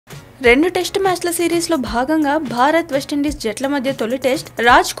రెండు టెస్ట్ మ్యాచ్ల సిరీస్ లో భాగంగా భారత్ వెస్టిండీస్ జట్ల మధ్య తొలి టెస్ట్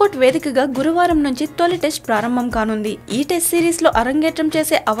రాజ్కోట్ వేదికగా గురువారం నుంచి తొలి టెస్ట్ ప్రారంభం కానుంది. ఈ టెస్ట్ సిరీస్ లో అరంగేట్రం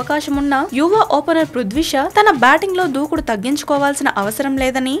చేసే అవకాశమున్న యువ ఓపెనర్ పృథ్వీ తన బ్యాటింగ్ లో దూకుడు తగ్గించుకోవాల్సిన అవసరం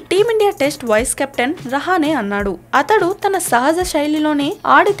లేదని team India test vice captain Rahane అన్నాడు. అతడు తన సహజ శైలిలోనే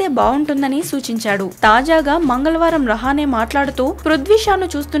ఆడితే బాగుంటుందని సూచించాడు. తాజాగా మంగళవారం రహానే మాట్లాడుతూ పృథ్వీ షాను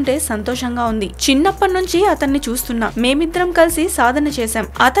చూస్తుంటే సంతోషంగా ఉంది. చిన్నప్పటి నుంచి అతన్ని చూస్తున్నా. మేమిద్దరం కలిసి సాధన చేశాం.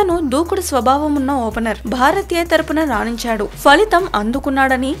 అతను దూకుడు స్వభావం ఉన్న ఓపెనర్. భారతీయ తరపున రాణించాడు. ఫలితం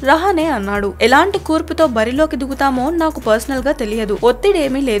అందుకున్నాడని రహానే అన్నాడు. ఎలాంటి కూర్పుతో బరిలోకి దిగుతామో నాకు పర్సనల్ గా తెలియదు.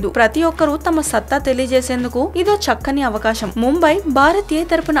 ఒత్తిడేమీ లేదు. ప్రతి ఒక్కరూ తమ సత్తా తెలియజేసేందుకు ఇదో చక్కని అవకాశం. ముంబై భారతీయ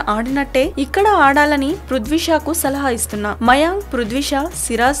తరపున ఆడినట్టే ఇక్కడ ఆడాలని పృథ్వీ షాకు సలహా ఇస్తున్నా. మయాంక్, పృథ్వీ షా,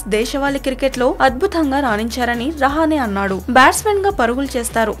 సిరాజ్ దేశవాళీ క్రికెట్ లో అద్భుతంగా రాణించారని రహానే అన్నాడు. బ్యాట్స్మెన్ గా పరుగులు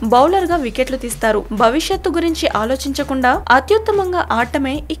చేస్తారు. బౌలర్ గా వికెట్లు తీస్తారు. భవిష్యత్తు గురించి ఆలోచించకుండా అత్యుత్తమంగా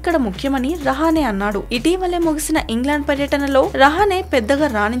ఆడటమే ఇక్కడ ముఖ్యమని రహానే అన్నాడు. ఇటీవలే ముగిసిన ఇంగ్లాండ్ పర్యటనలో రహానే పెద్దగా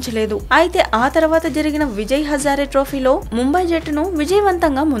రాణించలేదు. అయితే ఆ తర్వాత జరిగిన విజయ్ హజారే ట్రోఫీలో ముంబై జట్టును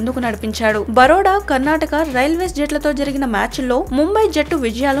విజయవంతంగా ముందుకు నడిపించాడు. బరోడా, కర్ణాటక, రైల్వేస్ జట్లతో జరిగిన మ్యాచ్ల్లో ముంబై జట్టు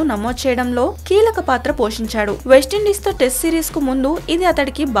విజయాలు నమోదు చేయడంలో కీలక పాత్ర పోషించాడు. వెస్టిండీస్ తో టెస్ట్ సిరీస్ కు ముందు ఇది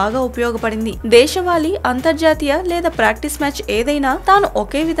అతడికి బాగా ఉపయోగపడింది. దేశవాళీ, అంతర్జాతీయ లేదా ప్రాక్టీస్ మ్యాచ్ ఏదైనా తాను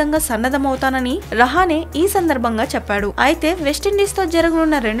ఒకే విధంగా సన్నద్ధమవుతానని రహానే ఈ సందర్భంగా చెప్పాడు. అయితే వెస్టిండీస్ తో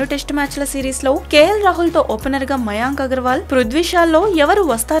జరగనున్న రెండు టెస్ట్ మ్యాచ్ల సిరీస్ లో కేఎల్ రాహుల్ తో ఓపెనర్ గా మయాంక్ అగర్వాల్, పృథ్వీ షాల్లో ఎవరు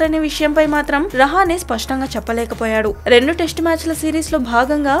వస్తారనే విషయంపై మాత్రం రహానే స్పష్టంగా చెప్పలేకపోయాడు. రెండు టెస్ట్ మ్యాచ్ల సిరీస్ లో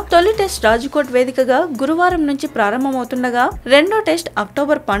భాగంగా తొలి టెస్ట్ రాజ్కోట్ వేదికగా గురువారం నుంచి ప్రారంభమవుతుండగా రెండో టెస్ట్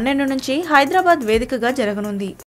అక్టోబర్ 12 నుంచి హైదరాబాద్ వేదికగా జరగనుంది.